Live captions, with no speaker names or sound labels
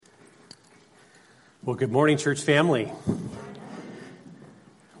Well, good morning, church family.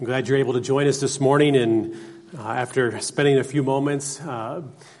 I'm glad you're able to join us this morning, and after spending a few moments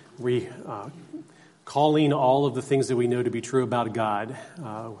calling all of the things that we know to be true about God,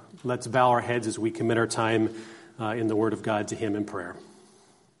 let's bow our heads as we commit our time in the Word of God to Him in prayer.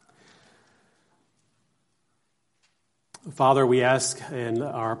 Father, we ask in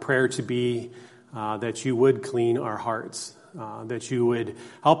our prayer to be that you would clean our hearts, that you would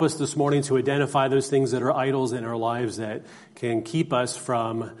help us this morning to identify those things that are idols in our lives that can keep us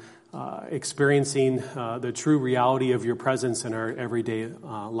from experiencing the true reality of your presence in our everyday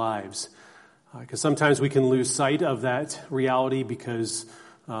lives. Because sometimes we can lose sight of that reality because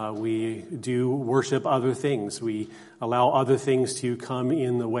we do worship other things. We allow other things to come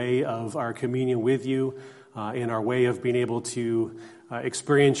in the way of our communion with you, in our way of being able to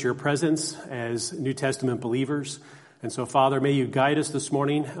experience your presence as New Testament believers. And so, Father, may you guide us this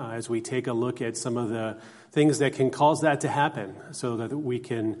morning as we take a look at some of the things that can cause that to happen so that we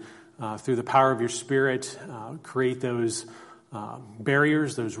can, through the power of your Spirit, create those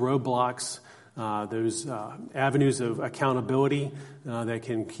barriers, those roadblocks, those avenues of accountability that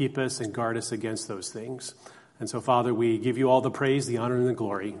can keep us and guard us against those things. And so, Father, we give you all the praise, the honor, and the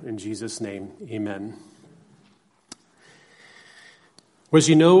glory. In Jesus' name, amen. As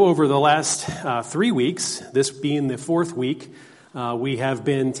you know, over the last 3 weeks, this being the fourth week, we have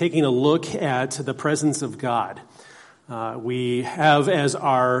been taking a look at the presence of God. We have as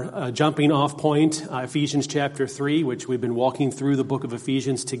our jumping off point Ephesians chapter 3, which we've been walking through the book of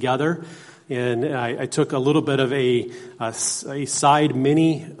Ephesians together. And I took a little bit of a side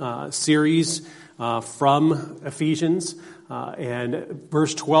mini series from Ephesians. And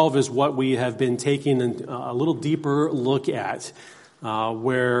verse 12 is what we have been taking a little deeper look at.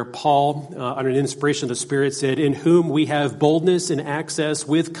 Where Paul, under the inspiration of the Spirit, said, "In whom we have boldness and access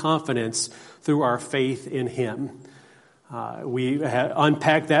with confidence through our faith in Him." We had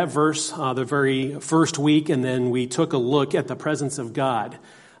unpacked that verse the very first week, and then we took a look at the presence of God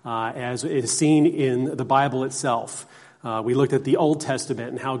as it is seen in the Bible itself. We looked at the Old Testament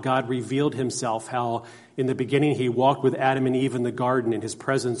and how God revealed Himself, how in the beginning He walked with Adam and Eve in the garden, and His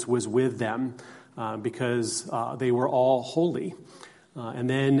presence was with them because they were all holy. And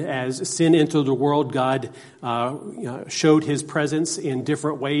then as sin entered the world, God showed His presence in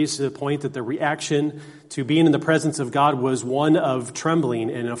different ways to the point that the reaction to being in the presence of God was one of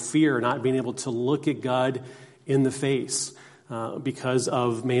trembling and of fear, not being able to look at God in the face because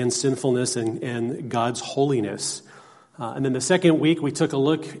of man's sinfulness and God's holiness. And then the second week, we took a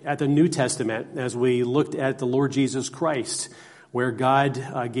look at the New Testament as we looked at the Lord Jesus Christ, where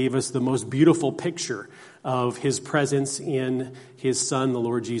God gave us the most beautiful picture of His presence in His Son, the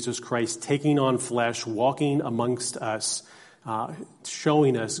Lord Jesus Christ, taking on flesh, walking amongst us,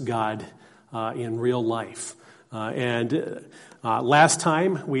 showing us God in real life. And last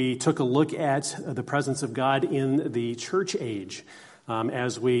time, we took a look at the presence of God in the church age,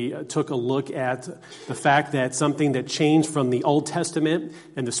 as we took a look at the fact that something that changed from the Old Testament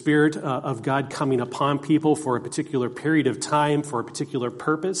and the Spirit of God coming upon people for a particular period of time, for a particular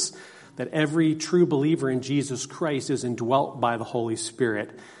purpose, that every true believer in Jesus Christ is indwelt by the Holy Spirit.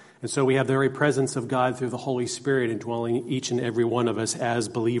 And so we have the very presence of God through the Holy Spirit indwelling each and every one of us as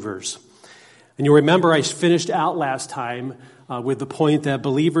believers. And you'll remember I finished out last time with the point that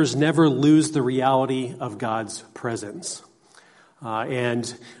believers never lose the reality of God's presence.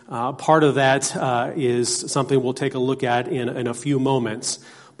 And part of that is something we'll take a look at in a few moments.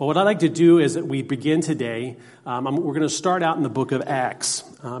 But what I'd like to do is that we begin today. We're going to start out in the book of Acts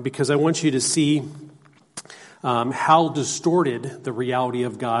because I want you to see how distorted the reality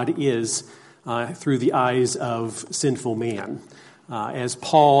of God is through the eyes of sinful man. As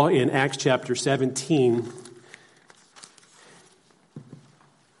Paul in Acts chapter 17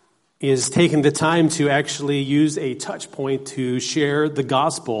 is taking the time to actually use a touch point to share the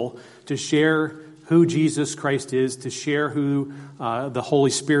gospel, to share who Jesus Christ is, to share who the Holy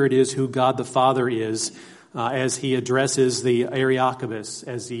Spirit is, who God the Father is, as he addresses the Areopagus,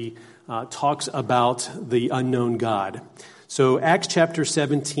 as he talks about the unknown God. So Acts chapter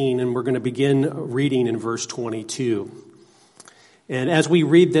 17, and we're going to begin reading in verse 22. And as we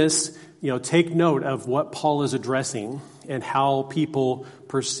read this, take note of what Paul is addressing and how people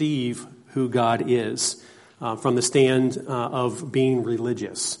perceive who God is from the stand of being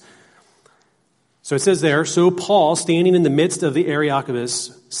religious. So it says there, "So Paul, standing in the midst of the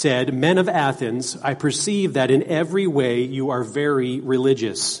Areopagus, said, 'Men of Athens, I perceive that in every way you are very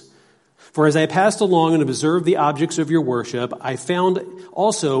religious. For as I passed along and observed the objects of your worship, I found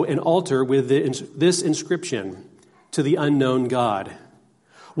also an altar with this inscription, to the unknown God.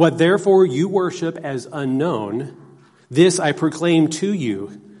 What therefore you worship as unknown, this I proclaim to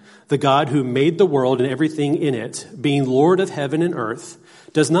you. The God who made the world and everything in it, being Lord of heaven and earth,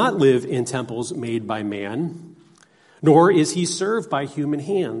 does not live in temples made by man, nor is he served by human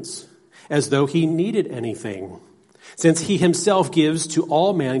hands, as though he needed anything, since he himself gives to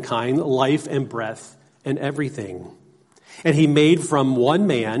all mankind life and breath and everything. And he made from one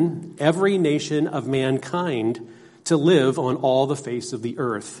man every nation of mankind to live on all the face of the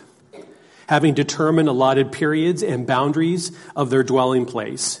earth, having determined allotted periods and boundaries of their dwelling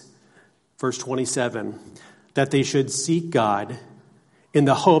place. Verse 27, that they should seek God in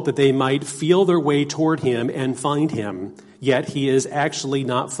the hope that they might feel their way toward him and find him. Yet he is actually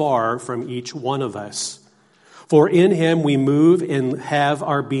not far from each one of us. For in him we move and have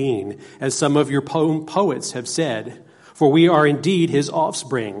our being, as some of your poets have said, for we are indeed his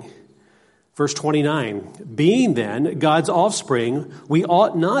offspring. Verse 29, being then God's offspring, we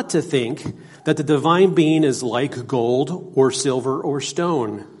ought not to think that the divine being is like gold or silver or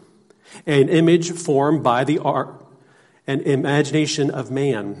stone, an image formed by the art and imagination of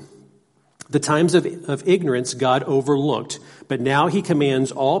man. The times of ignorance God overlooked, but now he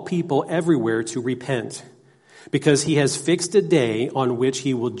commands all people everywhere to repent, because he has fixed a day on which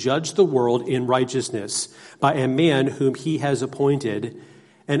he will judge the world in righteousness by a man whom he has appointed,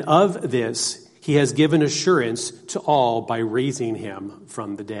 and of this he has given assurance to all by raising him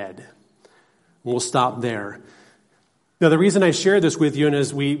from the dead. We'll stop there. Now, the reason I share this with you, and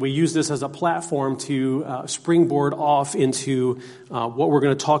as we use this as a platform to springboard off into what we're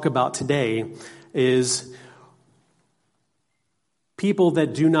going to talk about today, is people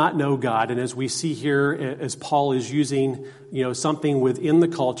that do not know God. And as we see here, as Paul is using, something within the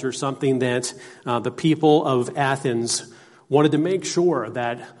culture, something that the people of Athens wanted to make sure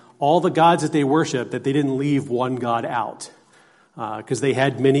that all the gods that they worship, that they didn't leave one God out, because they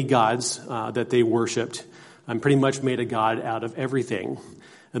had many gods that they worshiped. And pretty much made a god out of everything.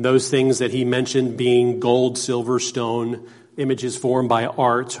 And those things that he mentioned being gold, silver, stone, images formed by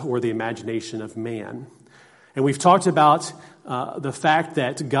art or the imagination of man. And we've talked about the fact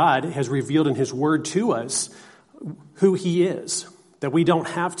that God has revealed in his word to us who he is. That we don't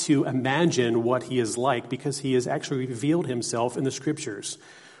have to imagine what he is like because he has actually revealed himself in the scriptures.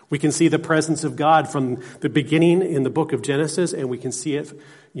 We can see the presence of God from the beginning in the book of Genesis, and we can see it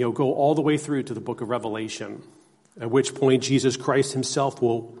go all the way through to the book of Revelation, at which point Jesus Christ himself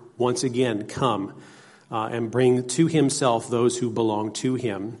will once again come and bring to himself those who belong to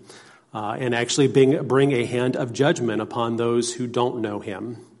him, and actually bring a hand of judgment upon those who don't know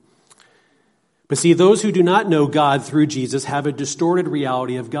him. But see, those who do not know God through Jesus have a distorted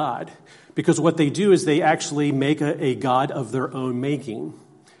reality of God, because what they do is they actually make a God of their own making.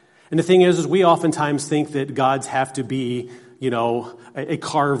 And the thing is we oftentimes think that gods have to be, a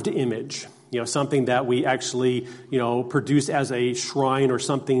carved image, something that we actually, produce as a shrine or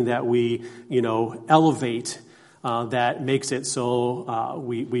something that we, elevate that makes it so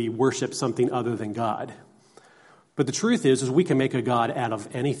we worship something other than God. But the truth is we can make a God out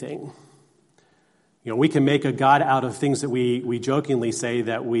of anything. We can make a God out of things that we jokingly say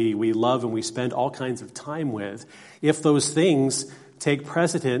that we love and we spend all kinds of time with. If those things take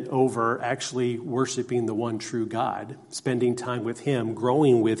precedent over actually worshiping the one true God, spending time with him,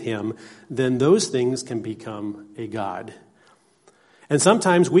 growing with him, then those things can become a God. And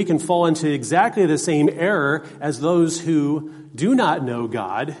sometimes we can fall into exactly the same error as those who do not know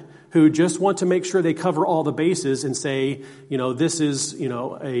God, who just want to make sure they cover all the bases and say, this is,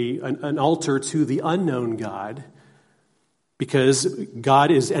 an altar to the unknown God, because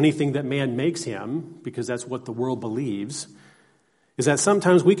God is anything that man makes him, because that's what the world believes. Is that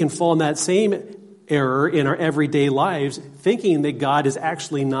sometimes we can fall in that same error in our everyday lives, thinking that God is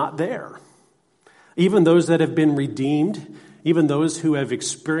actually not there. Even those that have been redeemed, even those who have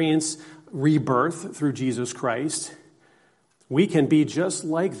experienced rebirth through Jesus Christ, we can be just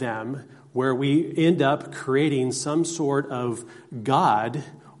like them, where we end up creating some sort of God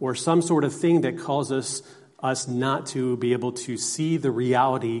or some sort of thing that causes us not to be able to see the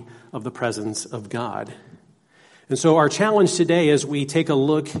reality of the presence of God. And so our challenge today as we take a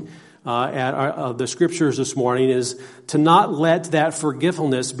look at the scriptures this morning is to not let that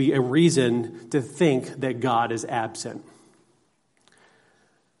forgetfulness be a reason to think that God is absent.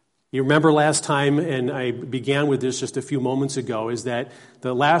 You remember last time, and I began with this just a few moments ago, is that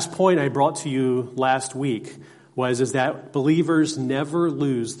the last point I brought to you last week is that believers never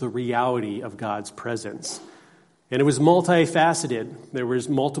lose the reality of God's presence. And it was multifaceted. There was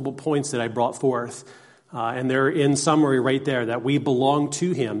multiple points that I brought forth. And they're in summary right there, that we belong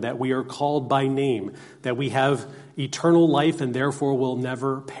to him, that we are called by name, that we have eternal life and therefore will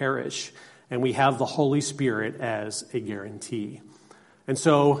never perish. And we have the Holy Spirit as a guarantee. And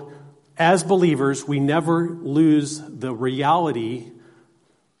so, as believers, we never lose the reality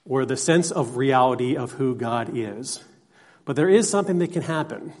or the sense of reality of who God is. But there is something that can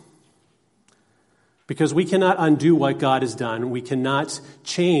happen. Because we cannot undo what God has done. We cannot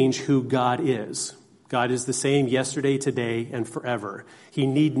change who God is. God is the same yesterday, today, and forever. He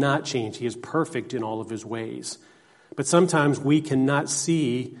need not change. He is perfect in all of his ways. But sometimes we cannot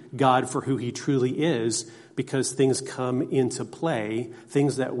see God for who he truly is because things come into play,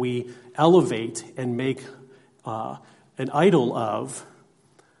 things that we elevate and make an idol of.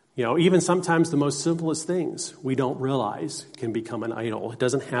 You know, even sometimes the most simplest things we don't realize can become an idol. It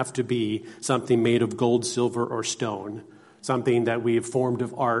doesn't have to be something made of gold, silver, or stone, something that we have formed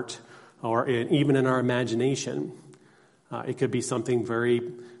of art, or even in our imagination. It could be something very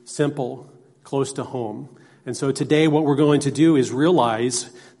simple, close to home. And so today what we're going to do is realize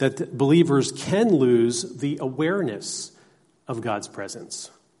that believers can lose the awareness of God's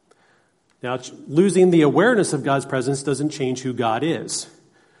presence. Now, losing the awareness of God's presence doesn't change who God is.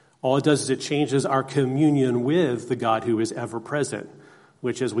 All it does is it changes our communion with the God who is ever present,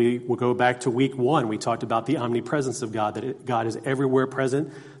 which as we will go back to week 1, we talked about the omnipresence of God, that God is everywhere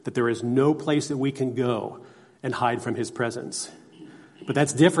present, that there is no place that we can go and hide from his presence. But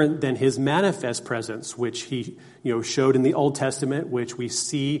that's different than his manifest presence, which he showed in the Old Testament, which we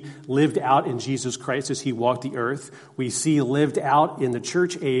see lived out in Jesus Christ as he walked the earth. We see lived out in the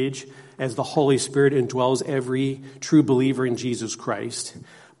church age as the Holy Spirit indwells every true believer in Jesus Christ.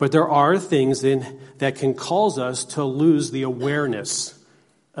 But there are things that can cause us to lose the awareness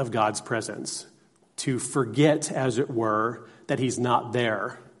of God's presence, to forget, as it were, that he's not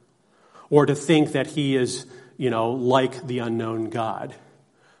there, or to think that he is, like the unknown God,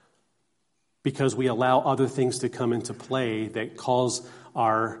 because we allow other things to come into play that cause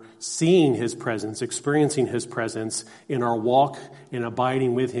our seeing his presence, experiencing his presence in our walk and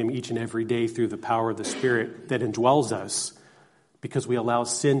abiding with him each and every day through the power of the Spirit that indwells us, because we allow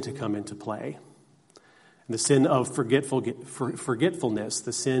sin to come into play. And the sin of forgetfulness,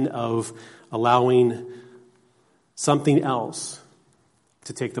 the sin of allowing something else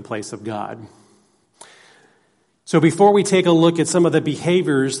to take the place of God. So before we take a look at some of the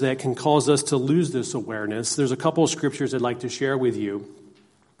behaviors that can cause us to lose this awareness, there's a couple of scriptures I'd like to share with you.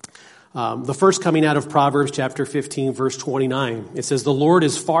 The first coming out of Proverbs chapter 15, verse 29. It says, "The Lord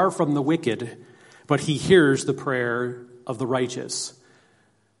is far from the wicked, but he hears the prayer of the righteous."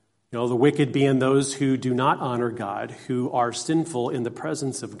 The wicked being those who do not honor God, who are sinful in the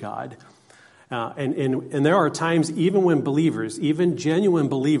presence of God. And there are times even when believers, even genuine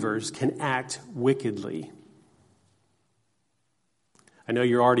believers, can act wickedly. I know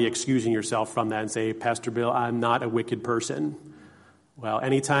you're already excusing yourself from that and say, "Pastor Bill, I'm not a wicked person." Well,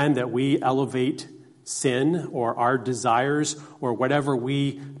 anytime that we elevate sin or our desires or whatever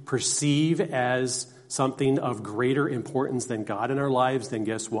we perceive as something of greater importance than God in our lives, then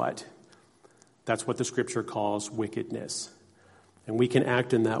guess what? That's what the scripture calls wickedness. And we can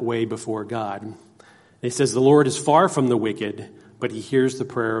act in that way before God. It says, "The Lord is far from the wicked, but he hears the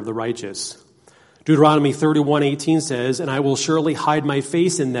prayer of the righteous." Deuteronomy 31:18 says, "And I will surely hide my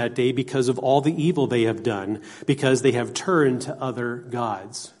face in that day because of all the evil they have done, because they have turned to other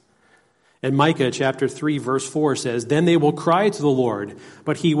gods." And Micah chapter 3 verse 4 says, "Then they will cry to the Lord,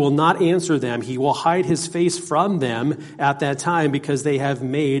 but he will not answer them. He will hide his face from them at that time because they have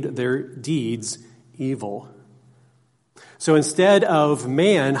made their deeds evil." So instead of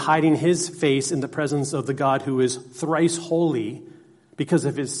man hiding his face in the presence of the God who is thrice holy because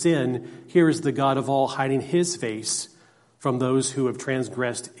of his sin, here is the God of all hiding his face from those who have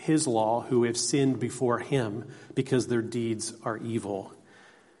transgressed his law, who have sinned before him because their deeds are evil.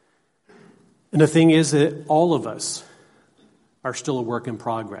 And the thing is that all of us are still a work in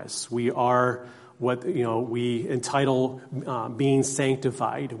progress. We are what we entitle being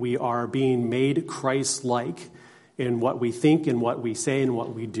sanctified. We are being made Christ-like in what we think and what we say and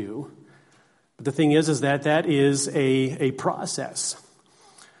what we do. But the thing is that is a process.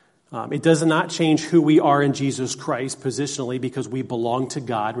 It does not change who we are in Jesus Christ positionally because we belong to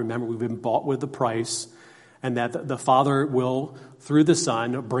God. Remember, we've been bought with a price. And that the Father will, through the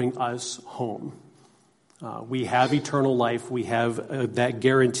Son, bring us home. We have eternal life. We have that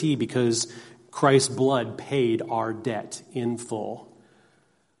guarantee because Christ's blood paid our debt in full.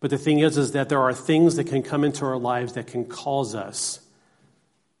 But the thing is that there are things that can come into our lives that can cause us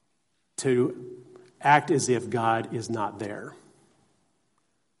to act as if God is not there.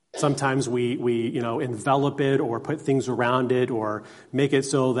 Sometimes we envelop it or put things around it or make it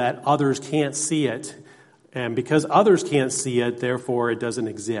so that others can't see it. And because others can't see it, therefore it doesn't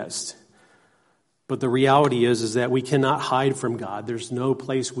exist. But the reality is that we cannot hide from God. There's no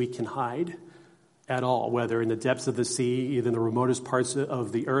place we can hide at all, whether in the depths of the sea, even the remotest parts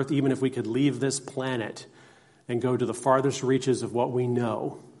of the earth, even if we could leave this planet and go to the farthest reaches of what we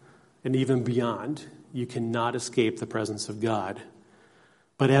know, and even beyond, you cannot escape the presence of God.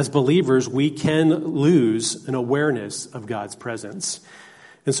 But as believers, we can lose an awareness of God's presence.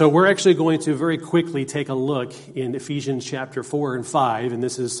 And so we're actually going to very quickly take a look in Ephesians chapter 4 and 5, and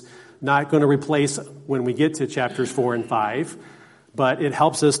this is not going to replace when we get to chapters 4 and 5, but it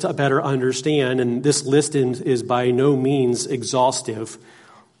helps us to better understand, and this list is by no means exhaustive,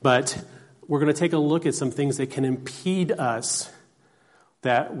 but we're going to take a look at some things that can impede us,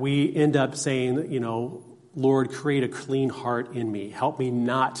 that we end up saying, Lord, create a clean heart in me. Help me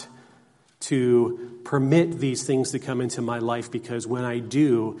not to permit these things to come into my life, because when I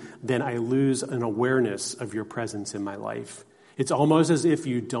do, then I lose an awareness of your presence in my life. It's almost as if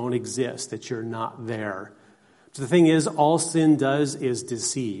you don't exist, that you're not there. So the thing is, all sin does is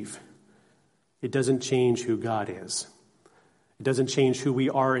deceive. It doesn't change who God is. It doesn't change who we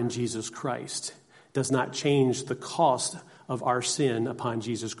are in Jesus Christ. It does not change the cost of our sin upon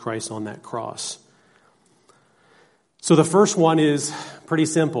Jesus Christ on that cross. So the first one is pretty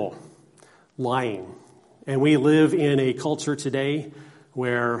simple: lying. And we live in a culture today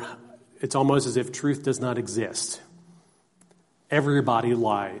where it's almost as if truth does not exist. Everybody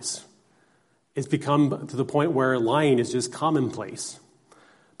lies. It's become to the point where lying is just commonplace.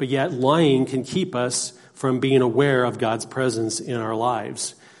 But yet lying can keep us from being aware of God's presence in our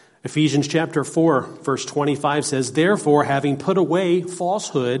lives. Ephesians chapter 4, verse 25 says, "Therefore, having put away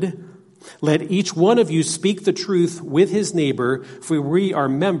falsehood, let each one of you speak the truth with his neighbor, for we are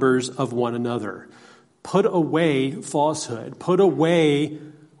members of one another." Put away falsehood. Put away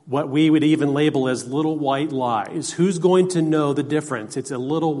what we would even label as little white lies. Who's going to know the difference? It's a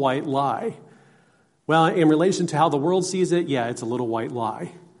little white lie. Well, in relation to how the world sees it, yeah, it's a little white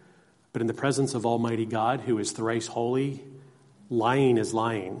lie. But in the presence of Almighty God, who is thrice holy, lying is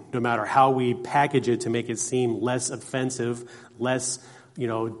lying. No matter how we package it to make it seem less offensive, less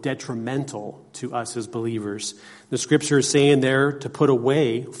detrimental to us as believers. The scripture is saying there to put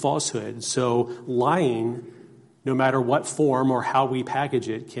away falsehood. So lying, no matter what form or how we package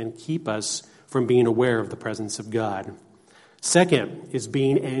it, can keep us from being aware of the presence of God. Second is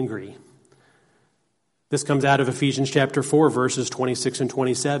being angry. This comes out of Ephesians chapter 4, verses 26 and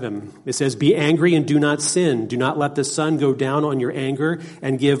 27. It says, "Be angry and do not sin. Do not let the sun go down on your anger,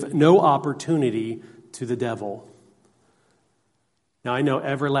 and give no opportunity to the devil." Now, I know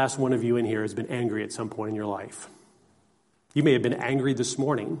every last one of you in here has been angry at some point in your life. You may have been angry this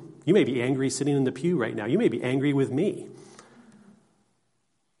morning. You may be angry sitting in the pew right now. You may be angry with me.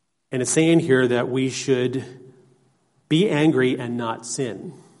 And it's saying here that we should be angry and not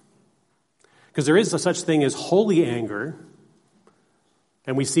sin. Because there is a such thing as holy anger.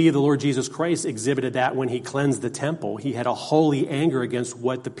 And we see the Lord Jesus Christ exhibited that when he cleansed the temple. He had a holy anger against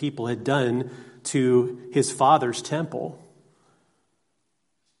what the people had done to his Father's temple.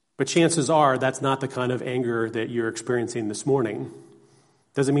 But chances are that's not the kind of anger that you're experiencing this morning.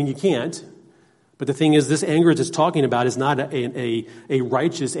 Doesn't mean you can't. But the thing is, this anger that's talking about is not a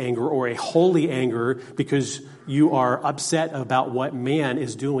righteous anger or a holy anger because you are upset about what man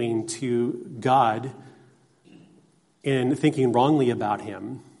is doing to God and thinking wrongly about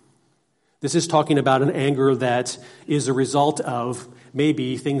him. This is talking about an anger that is a result of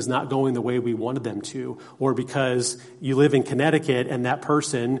maybe things not going the way we wanted them to, or because you live in Connecticut and that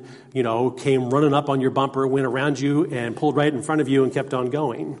person, came running up on your bumper, went around you and pulled right in front of you and kept on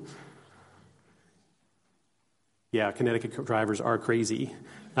going. Yeah, Connecticut drivers are crazy.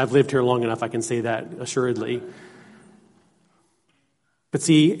 I've lived here long enough, I can say that assuredly. But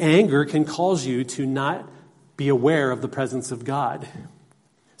see, anger can cause you to not be aware of the presence of God.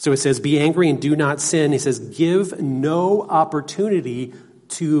 So it says, be angry and do not sin. He says, give no opportunity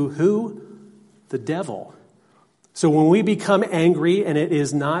to who? The devil. So when we become angry and it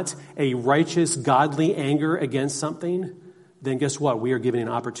is not a righteous, godly anger against something, then guess what? We are giving an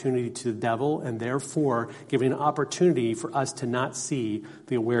opportunity to the devil, and therefore giving an opportunity for us to not see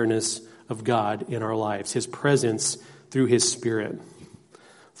the awareness of God in our lives, his presence through his Spirit.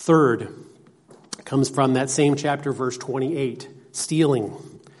 Third, comes from that same chapter, verse 28, stealing.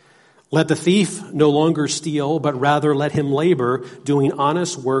 Let the thief no longer steal, but rather let him labor, doing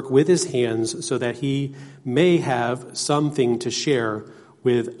honest work with his hands, so that he may have something to share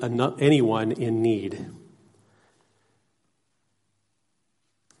with anyone in need.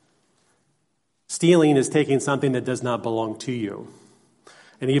 Stealing is taking something that does not belong to you.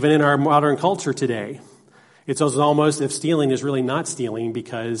 And even in our modern culture today, it's almost if stealing is really not stealing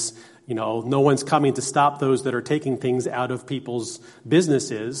because, no one's coming to stop those that are taking things out of people's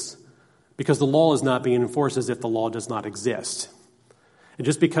businesses because the law is not being enforced as if the law does not exist. And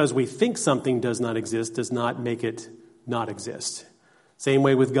just because we think something does not exist does not make it not exist. Same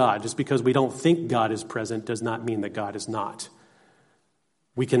way with God. Just because we don't think God is present does not mean that God is not.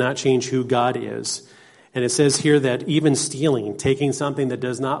 We cannot change who God is. And it says here that even stealing, taking something that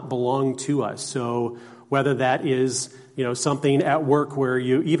does not belong to us. So whether that is, something at work where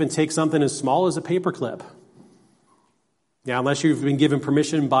you even take something as small as a paperclip. Now, unless you've been given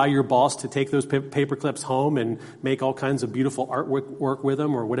permission by your boss to take those paper clips home and make all kinds of beautiful artwork with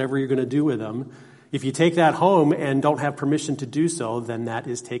them or whatever you're going to do with them, if you take that home and don't have permission to do so, then that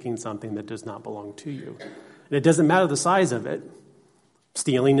is taking something that does not belong to you. And it doesn't matter the size of it.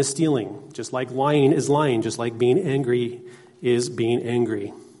 Stealing is stealing, just like lying is lying, just like being angry is being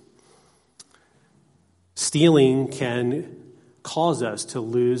angry. Stealing can cause us to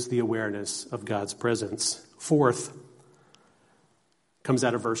lose the awareness of God's presence. Fourth, comes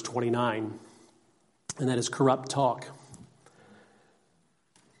out of verse 29, and that is corrupt talk.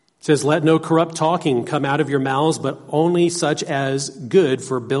 It says, "Let no corrupt talking come out of your mouths, but only such as good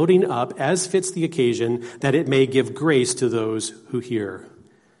for building up as fits the occasion, that it may give grace to those who hear."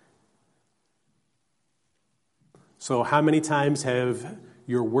 So how many times have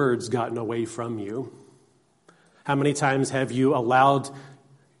your words gotten away from you? How many times have you allowed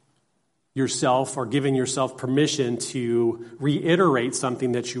yourself or given yourself permission to reiterate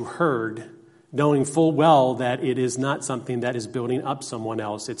something that you heard, knowing full well that it is not something that is building up someone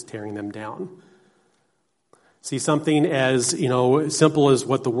else, it's tearing them down? See, something as, simple as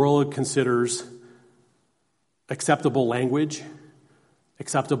what the world considers acceptable language,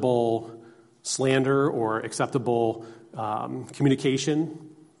 acceptable slander, or acceptable communication,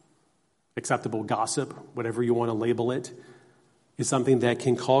 acceptable gossip, whatever you want to label it, is something that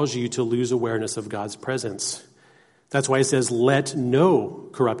can cause you to lose awareness of God's presence. That's why it says, let no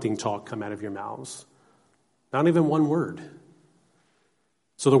corrupting talk come out of your mouths. Not even one word.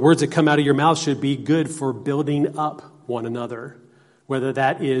 So the words that come out of your mouth should be good for building up one another, whether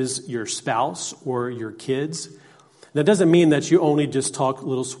that is your spouse or your kids. That doesn't mean that you only just talk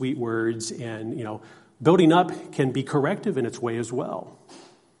little sweet words and, building up can be corrective in its way as well.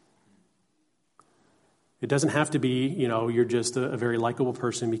 It doesn't have to be, you're just a very likable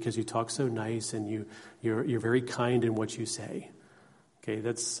person because you talk so nice and you're very kind in what you say. Okay,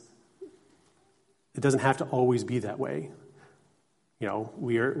 it doesn't have to always be that way.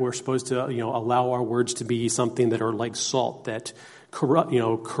 We're supposed to, allow our words to be something that are like salt that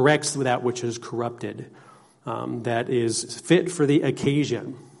corrects that which is corrupted, that is fit for the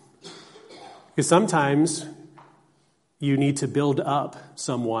occasion. Because sometimes you need to build up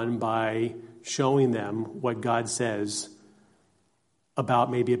someone by showing them what God says about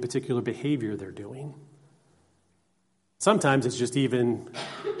maybe a particular behavior they're doing. Sometimes it's just even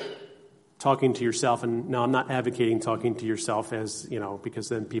talking to yourself, and now I'm not advocating talking to yourself as, because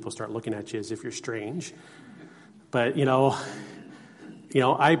then people start looking at you as if you're strange. But,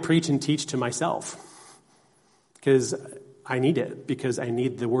 I preach and teach to myself because I need it, because I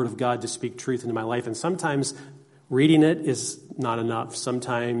need the Word of God to speak truth into my life. And sometimes reading it is not enough.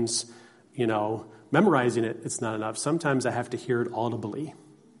 Sometimes memorizing it, it's not enough. Sometimes I have to hear it audibly.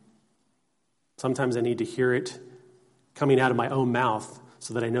 Sometimes I need to hear it coming out of my own mouth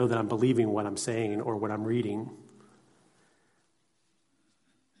so that I know that I'm believing what I'm saying or what I'm reading.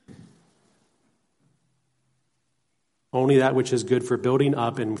 Only that which is good for building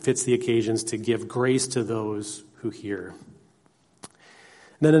up and fits the occasions to give grace to those who hear. And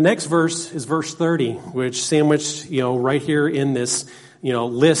then the next verse is verse 30, which sandwiched, right here in this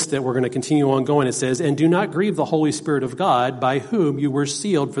list that we're going to continue on going. It says, "And do not grieve the Holy Spirit of God, by whom you were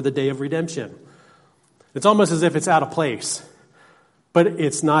sealed for the day of redemption." It's almost as if it's out of place. But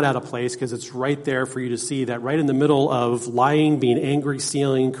it's not out of place because it's right there for you to see that right in the middle of lying, being angry,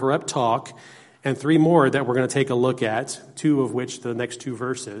 stealing, corrupt talk, and three more that we're going to take a look at, two of which the next two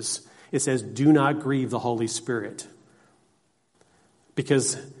verses, it says, "Do not grieve the Holy Spirit."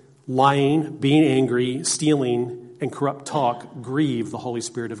 Because lying, being angry, stealing, and corrupt talk grieve the Holy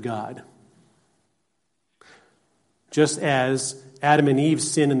Spirit of God. Just as Adam and Eve's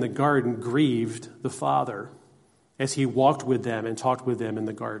sin in the garden grieved the Father as he walked with them and talked with them in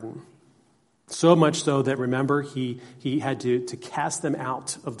the garden. So much so that, remember, he had to cast them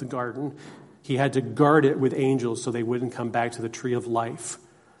out of the garden. He had to guard it with angels so they wouldn't come back to the tree of life.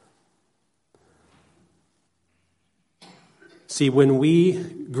 See, when we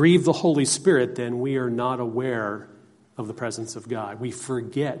grieve the Holy Spirit, then we are not aware of the presence of God. We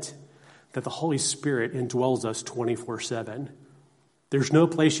forget that the Holy Spirit indwells us 24/7. There's no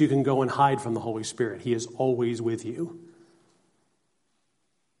place you can go and hide from the Holy Spirit. He is always with you.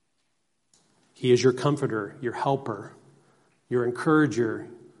 He is your comforter, your helper, your encourager,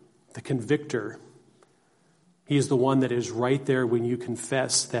 the convictor. He is the one that is right there when you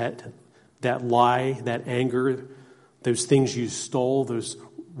confess that lie, that anger, those things you stole, those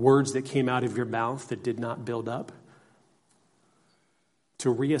words that came out of your mouth that did not build up.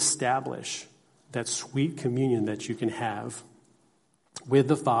 To reestablish that sweet communion that you can have with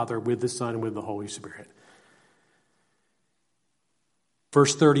the Father, with the Son, and with the Holy Spirit.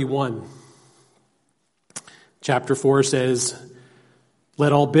 Verse 31, chapter 4 says,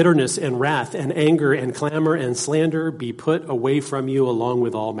 "Let all bitterness and wrath and anger and clamor and slander be put away from you along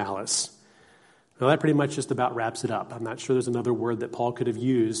with all malice." Now that pretty much just about wraps it up. I'm not sure there's another word that Paul could have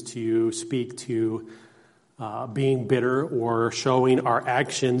used to speak to being bitter or showing our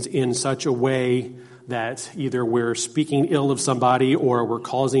actions in such a way that either we're speaking ill of somebody or we're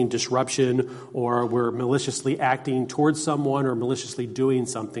causing disruption or we're maliciously acting towards someone or maliciously doing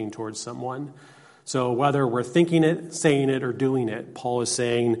something towards someone. So whether we're thinking it, saying it, or doing it, Paul is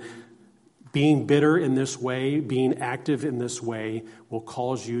saying being bitter in this way, being active in this way will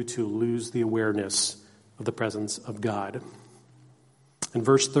cause you to lose the awareness of the presence of God. In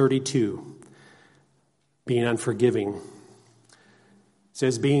verse 32, being unforgiving. It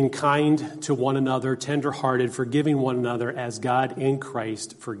says, being kind to one another, tenderhearted, forgiving one another as God in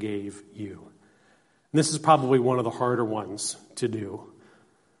Christ forgave you. And this is probably one of the harder ones to do.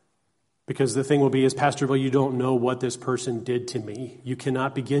 Because the thing will be is, Pastor Bill, you don't know what this person did to me. You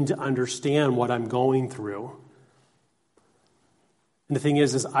cannot begin to understand what I'm going through. And the thing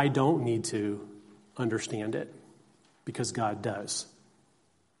is I don't need to understand it because God does.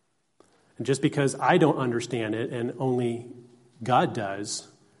 And just because I don't understand it and only God does,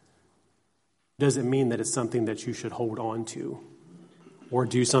 doesn't mean that it's something that you should hold on to or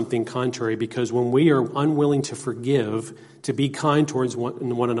do something contrary. Because when we are unwilling to forgive, to be kind towards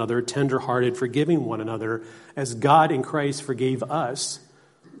one another, tenderhearted, forgiving one another, as God in Christ forgave us,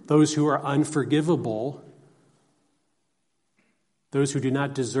 those who are unforgivable, those who do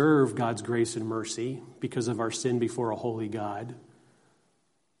not deserve God's grace and mercy because of our sin before a holy God.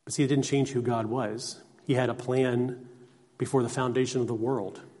 But see, it didn't change who God was. He had a plan before the foundation of the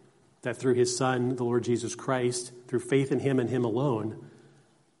world, that through his Son, the Lord Jesus Christ, through faith in him and him alone,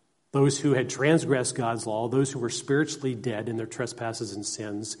 those who had transgressed God's law, those who were spiritually dead in their trespasses and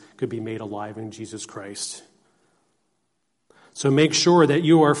sins, could be made alive in Jesus Christ. So make sure that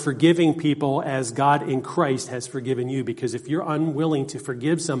you are forgiving people as God in Christ has forgiven you, because if you're unwilling to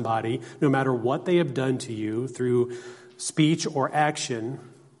forgive somebody, no matter what they have done to you through speech or action,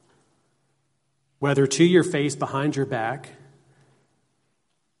 whether to your face, behind your back,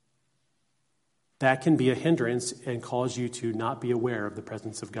 that can be a hindrance and cause you to not be aware of the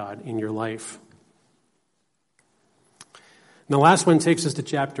presence of God in your life. And the last one takes us to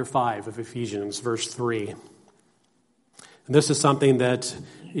chapter 5 of Ephesians, verse 3. And this is something that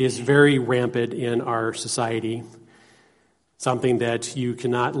is very rampant in our society, something that you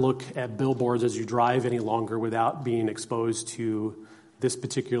cannot look at billboards as you drive any longer without being exposed to this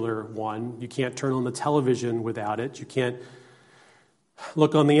particular one. You can't turn on the television without it. You can't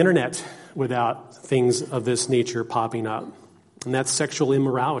look on the internet without things of this nature popping up. And that's sexual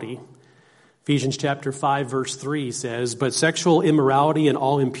immorality. Ephesians chapter 5, verse 3 says, "But sexual immorality and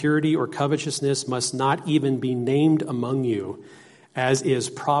all impurity or covetousness must not even be named among you, as is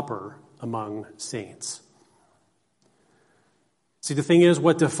proper among saints." See, the thing is,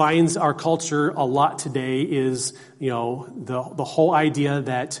 what defines our culture a lot today is, the whole idea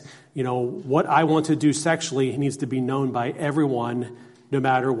that, what I want to do sexually needs to be known by everyone, no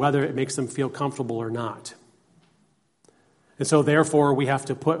matter whether it makes them feel comfortable or not. And so, therefore, we have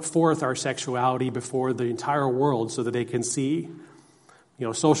to put forth our sexuality before the entire world so that they can see.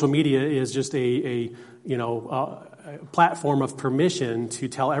 Social media is just a platform of permission to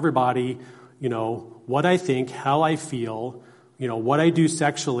tell everybody, what I think, how I feel, what I do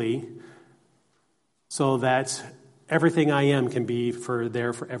sexually, so that everything I am can be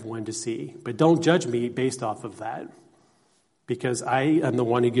there for everyone to see. But don't judge me based off of that, because I am the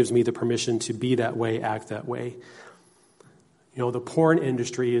one who gives me the permission to be that way, act that way. The porn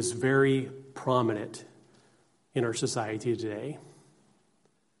industry is very prominent in our society today.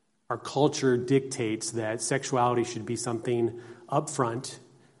 Our culture dictates that sexuality should be something upfront,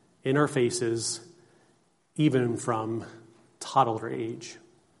 in our faces, even from toddler age.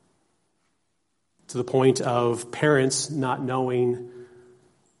 to the point of parents not knowing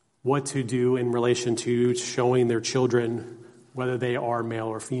what to do in relation to showing their children whether they are male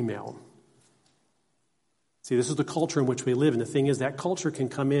or female. See, this is the culture in which we live, and the thing is that culture can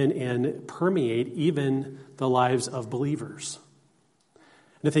come in and permeate even the lives of believers. And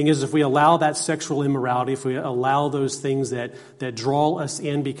the thing is, if we allow that sexual immorality, if we allow those things that draw us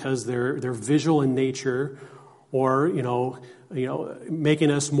in because they're visual in nature, or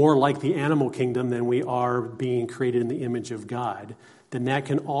making us more like the animal kingdom than we are being created in the image of God, then that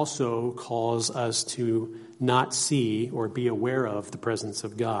can also cause us to not see or be aware of the presence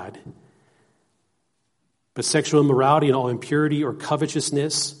of God. But sexual immorality and all impurity or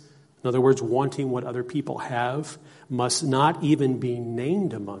covetousness, in other words, wanting what other people have, must not even be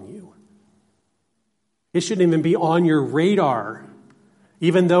named among you. It shouldn't even be on your radar,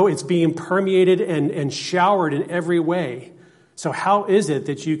 even though it's being permeated and showered in every way. So how is it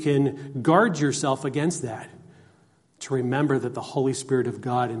that you can guard yourself against that? To remember that the Holy Spirit of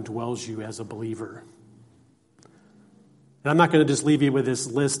God indwells you as a believer. And I'm not going to just leave you with this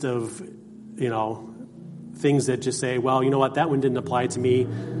list of, things that just say, well, you know what, that one didn't apply to me.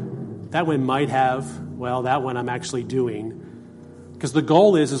 That one might have. Well, that one I'm actually doing. Because the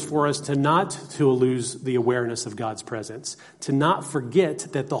goal is for us to not to lose the awareness of God's presence, to not forget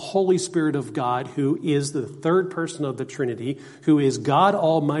that the Holy Spirit of God, who is the third person of the Trinity, who is God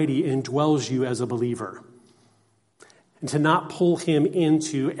Almighty, indwells you as a believer. And to not pull him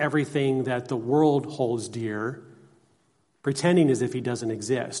into everything that the world holds dear, pretending as if he doesn't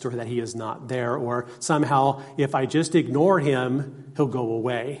exist or that he is not there, or somehow if I just ignore him, he'll go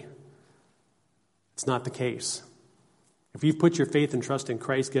away. It's not the case. If you've put your faith and trust in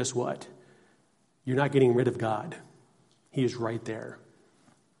Christ, guess what? You're not getting rid of God. He is right there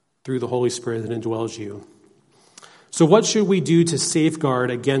through the Holy Spirit that indwells you. So what should we do to safeguard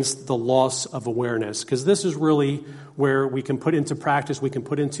against the loss of awareness? Because this is really where we can put into practice, we can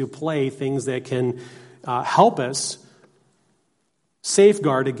put into play things that can help us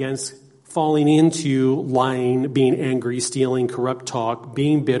safeguard against falling into lying, being angry, stealing, corrupt talk,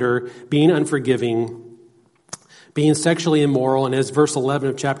 being bitter, being unforgiving, being sexually immoral. And as verse 11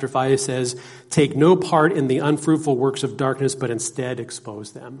 of chapter 5 says, take no part in the unfruitful works of darkness, but instead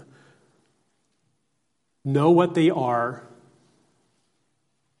expose them. Know what they are,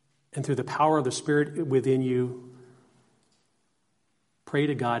 and through the power of the Spirit within you, pray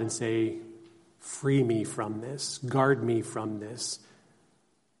to God and say, free me from this, guard me from this.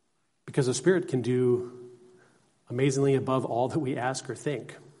 Because the Spirit can do amazingly above all that we ask or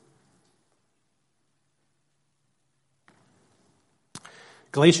think.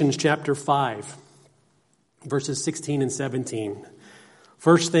 Galatians chapter 5, verses 16 and 17.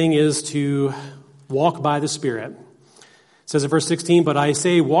 First thing is to walk by the Spirit. It says in verse 16, but I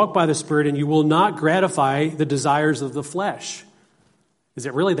say, walk by the Spirit, and you will not gratify the desires of the flesh. Is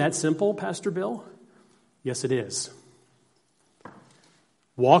it really that simple, Pastor Bill? Yes, it is.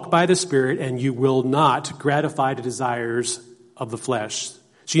 Walk by the Spirit, and you will not gratify the desires of the flesh.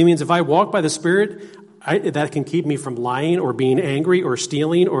 She means if I walk by the Spirit, that can keep me from lying or being angry or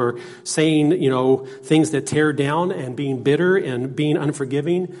stealing or saying, things that tear down and being bitter and being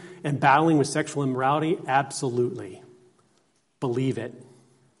unforgiving and battling with sexual immorality. Absolutely. Believe it.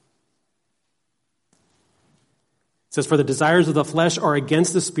 It says, for the desires of the flesh are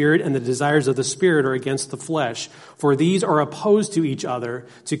against the Spirit, and the desires of the Spirit are against the flesh. For these are opposed to each other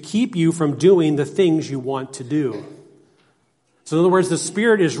to keep you from doing the things you want to do. So in other words, the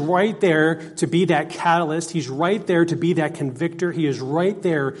Spirit is right there to be that catalyst. He's right there to be that convictor. He is right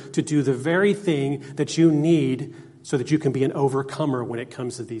there to do the very thing that you need so that you can be an overcomer when it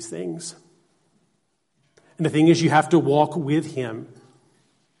comes to these things. And the thing is, you have to walk with him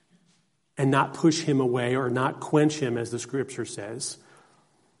and not push him away or not quench him, as the Scripture says,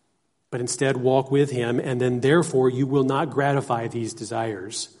 but instead walk with him, and then therefore you will not gratify these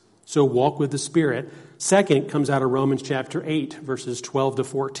desires. So walk with the Spirit. Second comes out of Romans chapter 8, verses 12 to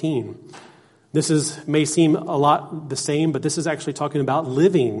 14. This may seem a lot the same, but this is actually talking about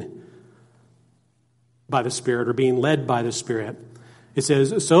living by the Spirit or being led by the Spirit. It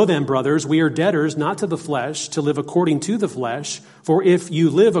says, so then, brothers, we are debtors not to the flesh, to live according to the flesh. For if you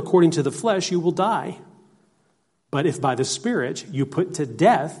live according to the flesh, you will die. But if by the Spirit you put to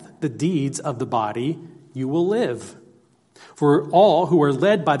death the deeds of the body, you will live. For all who are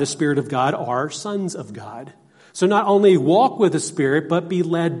led by the Spirit of God are sons of God. So not only walk with the Spirit, but be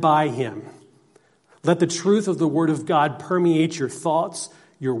led by him. Let the truth of the Word of God permeate your thoughts,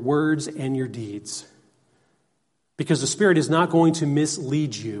 your words, and your deeds. Because the Spirit is not going to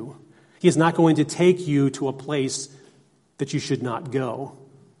mislead you. He is not going to take you to a place that you should not go.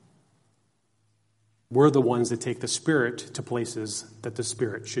 We're the ones that take the Spirit to places that the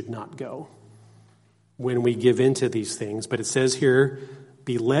Spirit should not go when we give into these things. But it says here,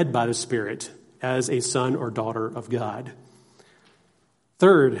 be led by the Spirit as a son or daughter of God.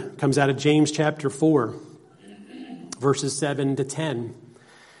 Third comes out of James chapter 4, verses 7 to 10.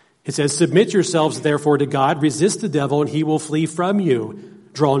 It says, submit yourselves therefore to God, resist the devil, and he will flee from you.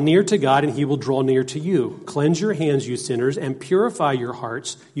 Draw near to God, and he will draw near to you. Cleanse your hands, you sinners, and purify your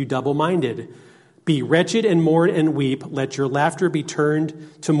hearts, you double-minded. Be wretched and mourn and weep. Let your laughter be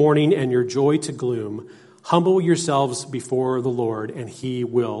turned to mourning and your joy to gloom. Humble yourselves before the Lord, and he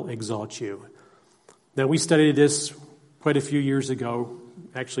will exalt you. Now, we studied this quite a few years ago,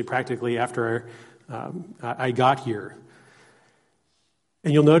 actually practically after I got here.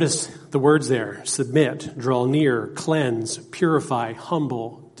 And you'll notice the words there: submit, draw near, cleanse, purify,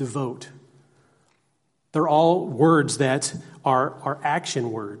 humble, devote. They're all words that are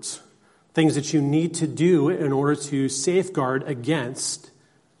action words, things that you need to do in order to safeguard against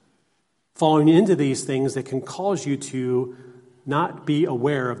falling into these things that can cause you to not be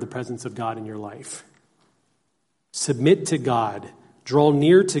aware of the presence of God in your life. Submit to God, draw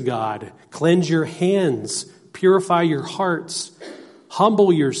near to God, cleanse your hands, purify your hearts,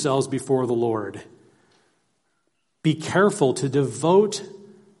 humble yourselves before the Lord. Be careful to devote.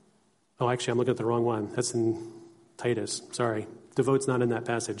 Oh, actually, I'm looking at the wrong one. That's in Titus. Sorry. Devote's not in that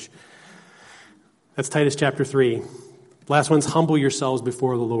passage. That's Titus chapter 3. Last one's humble yourselves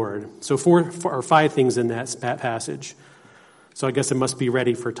before the Lord. So 4 or 5 things in that passage. So I guess it must be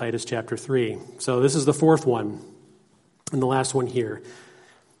ready for Titus chapter 3. So this is the 4th one and the last one here.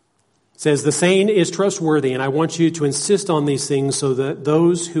 It says, the saying is trustworthy, and I want you to insist on these things so that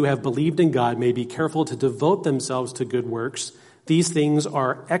those who have believed in God may be careful to devote themselves to good works. These things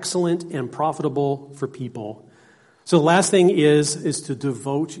are excellent and profitable for people. So the last thing is to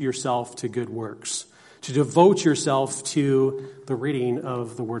devote yourself to good works, to devote yourself to the reading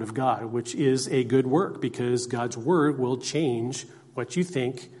of the Word of God, which is a good work because God's Word will change what you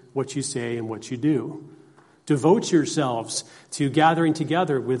think, what you say, and what you do. Devote yourselves to gathering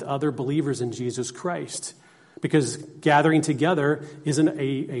together with other believers in Jesus Christ, because gathering together is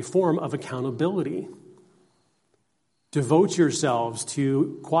a form of accountability. Devote yourselves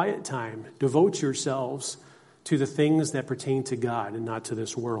to quiet time. Devote yourselves to the things that pertain to God and not to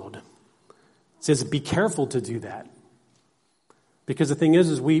this world. It says be careful to do that. Because the thing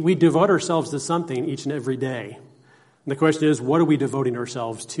is we devote ourselves to something each and every day. And the question is, what are we devoting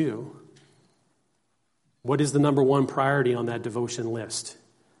ourselves to? What is the number one priority on that devotion list?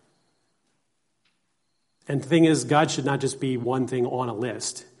 And the thing is, God should not just be one thing on a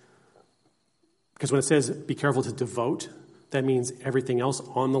list. Because when it says be careful to devote, that means everything else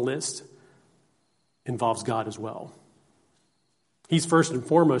on the list involves God as well. He's first and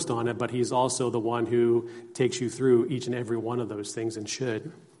foremost on it, but he's also the one who takes you through each and every one of those things and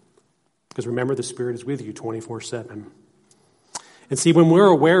should. Because remember, the Spirit is with you 24/7. And see, when we're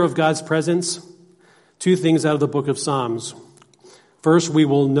aware of God's presence, 2 things out of the book of Psalms. First, we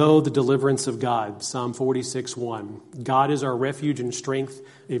will know the deliverance of God. Psalm 46:1. God is our refuge and strength,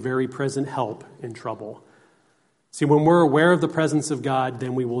 a very present help in trouble. See, when we're aware of the presence of God,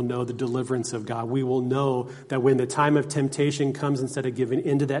 then we will know the deliverance of God. We will know that when the time of temptation comes, instead of giving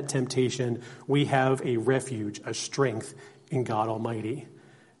into that temptation, we have a refuge, a strength in God Almighty.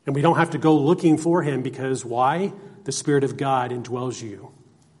 And we don't have to go looking for him because why? The Spirit of God indwells you.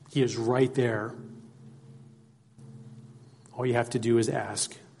 He is right there. All you have to do is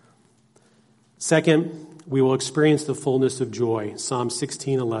ask. Second, we will experience the fullness of joy. Psalm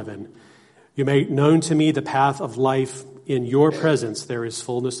 16:11. You make known to me the path of life. In your presence there is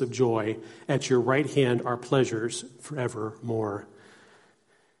fullness of joy. At your right hand are pleasures forevermore.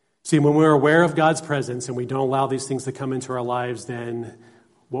 See, when we're aware of God's presence and we don't allow these things to come into our lives, then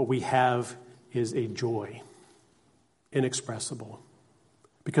what we have is a joy, inexpressible.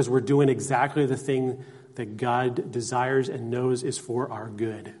 Because we're doing exactly the thing that God desires and knows is for our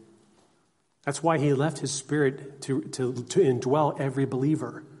good. That's why he left his Spirit to indwell every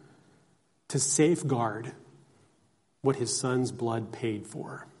believer, to safeguard what his Son's blood paid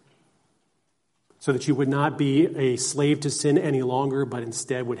for, so that you would not be a slave to sin any longer, but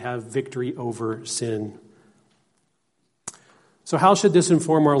instead would have victory over sin. So how should this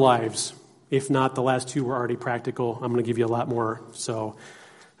inform our lives? If not, the last 2 were already practical. I'm going to give you a lot more, so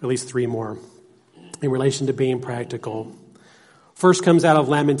at least 3 more in relation to being practical. First comes out of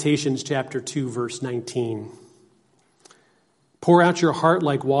Lamentations chapter 2, verse 19. Pour out your heart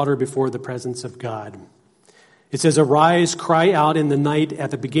like water before the presence of God. It says, arise, cry out in the night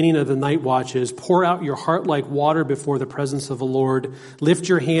at the beginning of the night watches. Pour out your heart like water before the presence of the Lord. Lift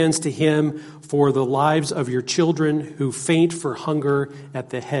your hands to him for the lives of your children who faint for hunger at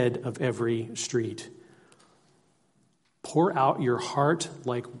the head of every street. Pour out your heart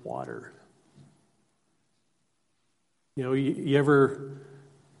like water. You know, you ever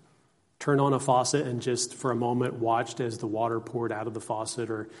turn on a faucet and just for a moment watched as the water poured out of the faucet,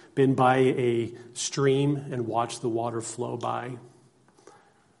 or been by a stream and watched the water flow by?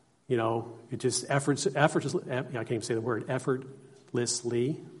 You know, it just effortlessly, I can't even say the word,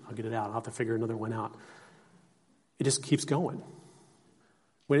 effortlessly. I'll get it out. I'll have to figure another one out. It just keeps going.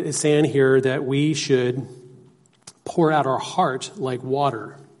 When it's saying here that we should pour out our heart like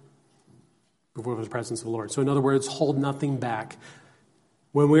water before the presence of the Lord. So in other words, hold nothing back.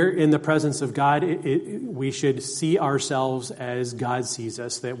 When we're in the presence of God, we should see ourselves as God sees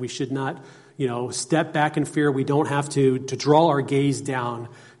us, that we should not, step back in fear. We don't have to draw our gaze down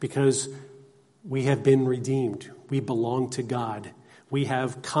because we have been redeemed. We belong to God. We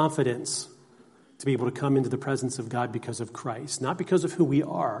have confidence to be able to come into the presence of God because of Christ, not because of who we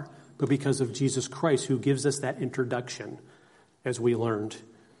are, but because of Jesus Christ, who gives us that introduction, as we learned.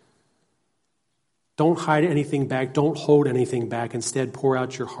 Don't hide anything back. Don't hold anything back. Instead, pour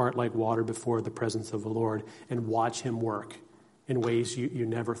out your heart like water before the presence of the Lord and watch him work in ways you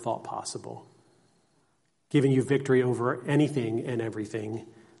never thought possible, giving you victory over anything and everything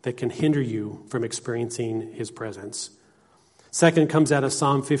that can hinder you from experiencing his presence. Second comes out of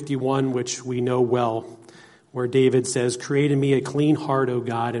Psalm 51, which we know well, where David says, create in me a clean heart, O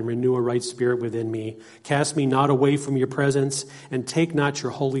God, and renew a right spirit within me. Cast me not away from your presence, and take not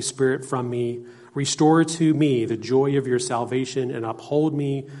your Holy Spirit from me. Restore to me the joy of your salvation and uphold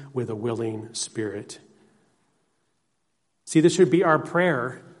me with a willing spirit. See, this should be our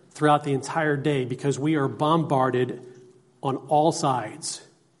prayer throughout the entire day because we are bombarded on all sides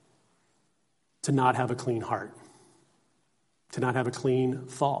to not have a clean heart, to not have a clean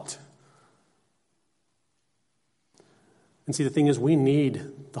thought. And see, the thing is, we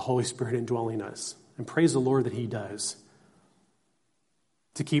need the Holy Spirit indwelling us. And praise the Lord that he does.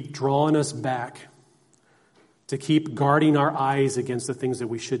 To keep drawing us back, to keep guarding our eyes against the things that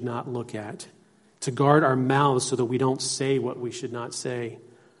we should not look at, to guard our mouths so that we don't say what we should not say.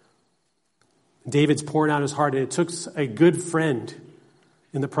 David's pouring out his heart, and it took a good friend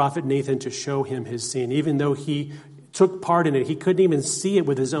in the prophet Nathan to show him his sin. Even though he took part in it, he couldn't even see it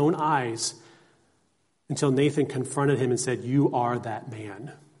with his own eyes until Nathan confronted him and said, you are that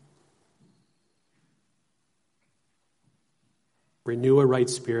man. Renew a right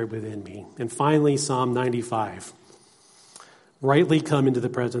spirit within me. And finally, Psalm 95. Rightly come into the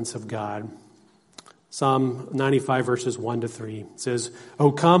presence of God. Psalm 95, verses 1-3 says,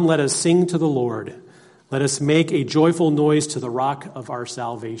 O come, let us sing to the Lord. Let us make a joyful noise to the rock of our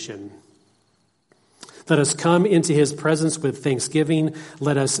salvation. Let us come into his presence with thanksgiving.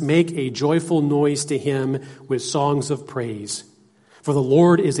 Let us make a joyful noise to him with songs of praise. For the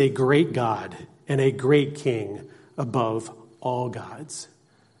Lord is a great God and a great King above all gods.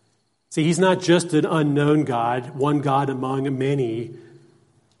 See, he's not just an unknown God, one God among many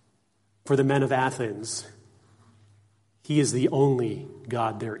for the men of Athens. He is the only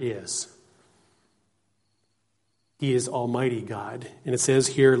God there is. He is Almighty God. And it says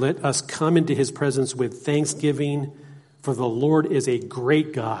here, let us come into his presence with thanksgiving, for the Lord is a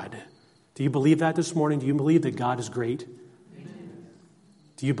great God. Do you believe that this morning? Do you believe that God is great?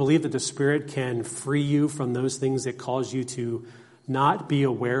 Do you believe that the Spirit can free you from those things that cause you to not be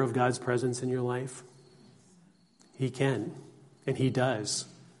aware of God's presence in your life? He can, and he does,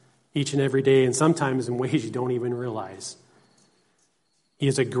 each and every day, and sometimes in ways you don't even realize. He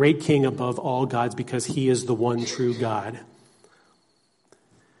is a great King above all gods because he is the one true God.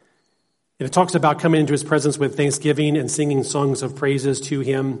 And it talks about coming into his presence with thanksgiving and singing songs of praises to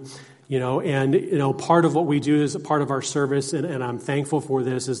him. Part of what we do as a part of our service, and I'm thankful for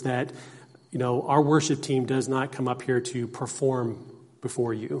this, is that, our worship team does not come up here to perform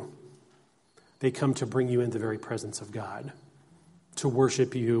before you. They come to bring you into the very presence of God, to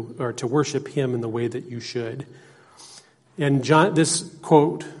worship you, or to worship him in the way that you should. And this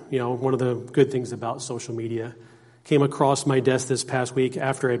quote, one of the good things about social media, came across my desk this past week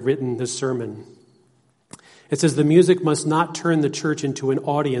after I'd written this sermon. It says, the music must not turn the church into an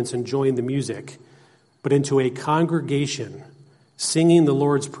audience enjoying the music, but into a congregation singing the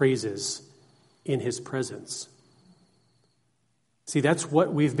Lord's praises in his presence. See, that's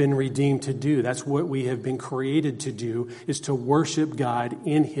what we've been redeemed to do. That's what we have been created to do, is to worship God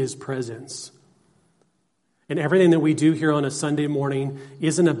in his presence. And everything that we do here on a Sunday morning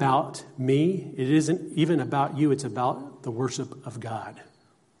isn't about me. It isn't even about you. It's about the worship of God.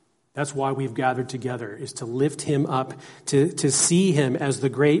 That's why we've gathered together, is to lift him up, to see him as the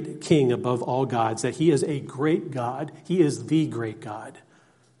great King above all gods, that he is a great God. He is the great God.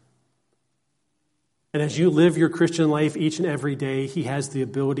 And as you live your Christian life each and every day, he has the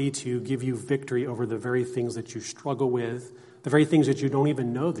ability to give you victory over the very things that you struggle with, the very things that you don't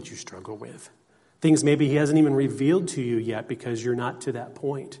even know that you struggle with. Things maybe he hasn't even revealed to you yet because you're not to that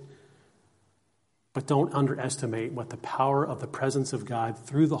point. But don't underestimate what the power of the presence of God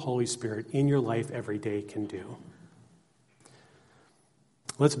through the Holy Spirit in your life every day can do.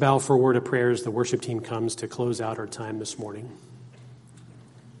 Let's bow for a word of prayer as the worship team comes to close out our time this morning.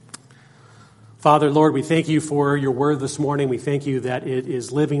 Father, Lord, we thank you for your word this morning. We thank you that it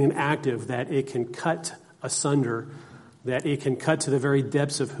is living and active, that it can cut asunder, that it can cut to the very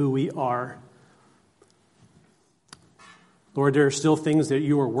depths of who we are. Lord, there are still things that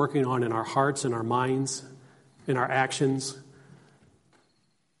you are working on in our hearts and our minds, in our actions.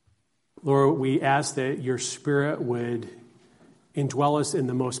 Lord, we ask that your Spirit would indwell us in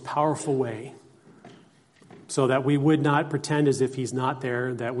the most powerful way so that we would not pretend as if he's not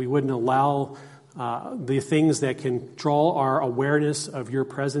there, that we wouldn't allow the things that can draw our awareness of your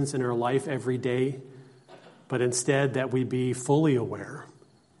presence in our life every day, but instead that we be fully aware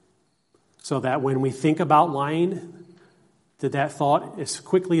so that when we think about lying, that thought, as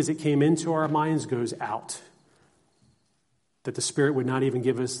quickly as it came into our minds, goes out. That the Spirit would not even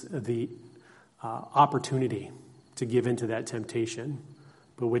give us the opportunity to give into that temptation,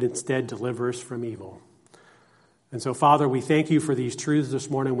 but would instead deliver us from evil. And so, Father, we thank you for these truths this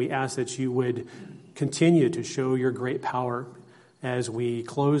morning. We ask that you would continue to show your great power as we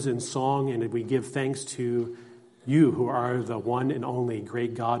close in song and we give thanks to you, who are the one and only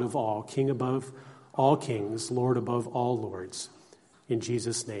great God of all, King above all kings, Lord above all lords. In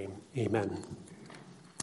Jesus' name, amen.